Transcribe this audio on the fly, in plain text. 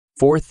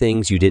4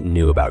 things you didn't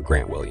know about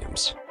Grant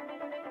Williams.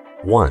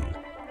 1.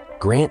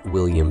 Grant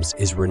Williams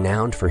is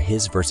renowned for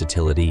his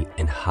versatility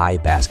and high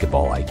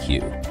basketball IQ.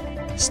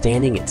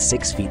 Standing at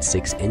 6 feet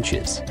 6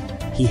 inches,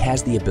 he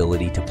has the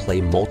ability to play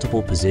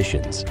multiple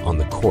positions on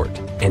the court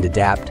and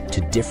adapt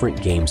to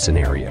different game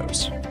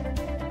scenarios.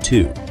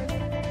 2.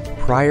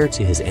 Prior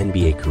to his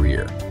NBA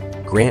career,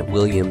 Grant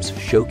Williams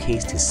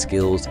showcased his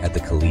skills at the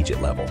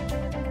collegiate level.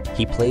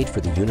 He played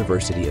for the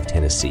University of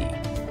Tennessee,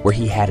 where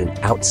he had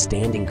an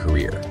outstanding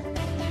career.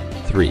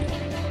 3.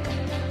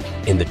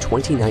 In the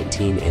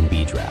 2019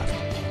 NBA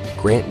Draft,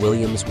 Grant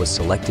Williams was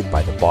selected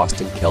by the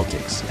Boston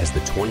Celtics as the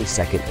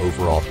 22nd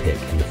overall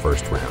pick in the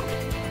first round,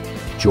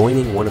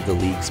 joining one of the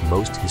league's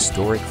most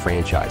historic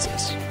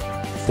franchises.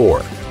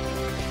 4.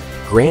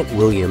 Grant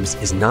Williams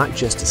is not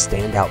just a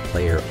standout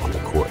player on the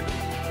court.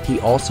 He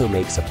also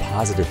makes a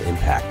positive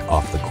impact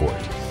off the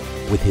court,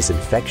 with his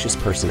infectious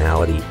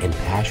personality and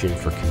passion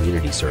for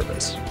community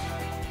service.